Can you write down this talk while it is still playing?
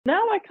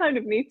Now I kind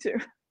of need to.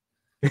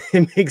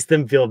 It makes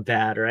them feel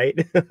bad, right?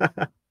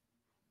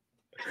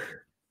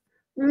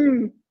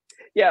 Mm.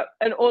 Yeah,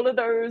 and all of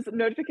those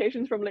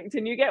notifications from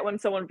LinkedIn you get when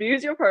someone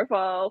views your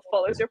profile,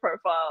 follows your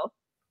profile,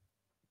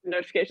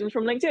 notifications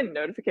from LinkedIn,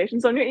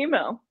 notifications on your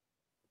email.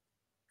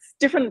 It's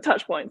different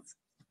touch points.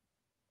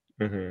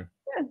 Mhm.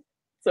 Yeah.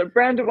 So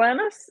brand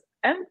awareness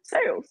and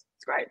sales.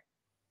 It's great.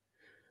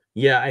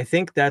 Yeah, I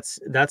think that's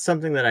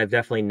something that I've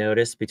definitely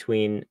noticed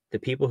between the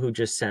people who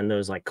just send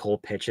those like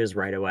cold pitches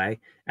right away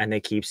and they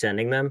keep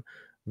sending them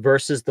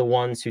versus the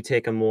ones who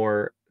take a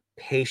more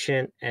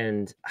patient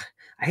and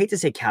I hate to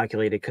say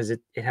calculated because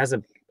it has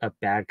a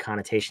bad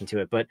connotation to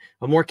it, but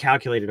a more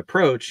calculated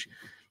approach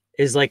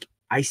is like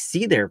I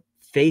see their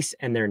face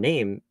and their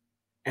name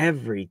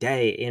every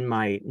day in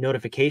my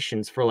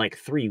notifications for like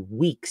 3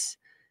 weeks.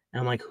 And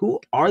I'm like, who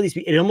are these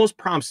people? It almost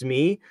prompts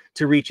me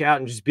to reach out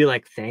and just be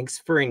like, thanks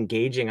for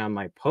engaging on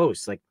my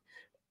posts. Like,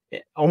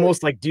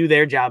 almost like do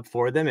their job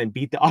for them and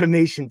beat the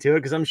automation to it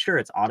because I'm sure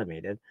it's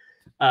automated.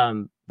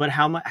 But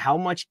how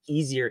much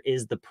easier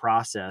is the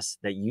process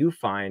that you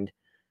find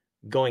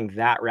going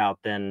that route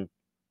than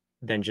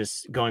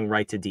just going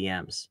right to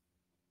DMs?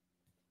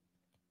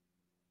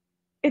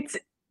 It's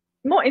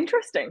more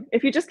interesting.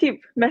 If you just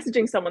keep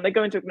messaging someone, they're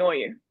going to ignore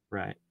you.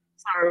 Right.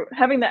 So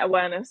having that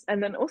awareness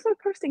and then also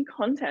posting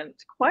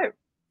content quite,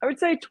 I would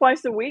say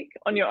twice a week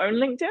on your own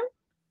LinkedIn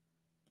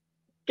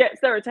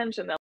gets their attention. They'll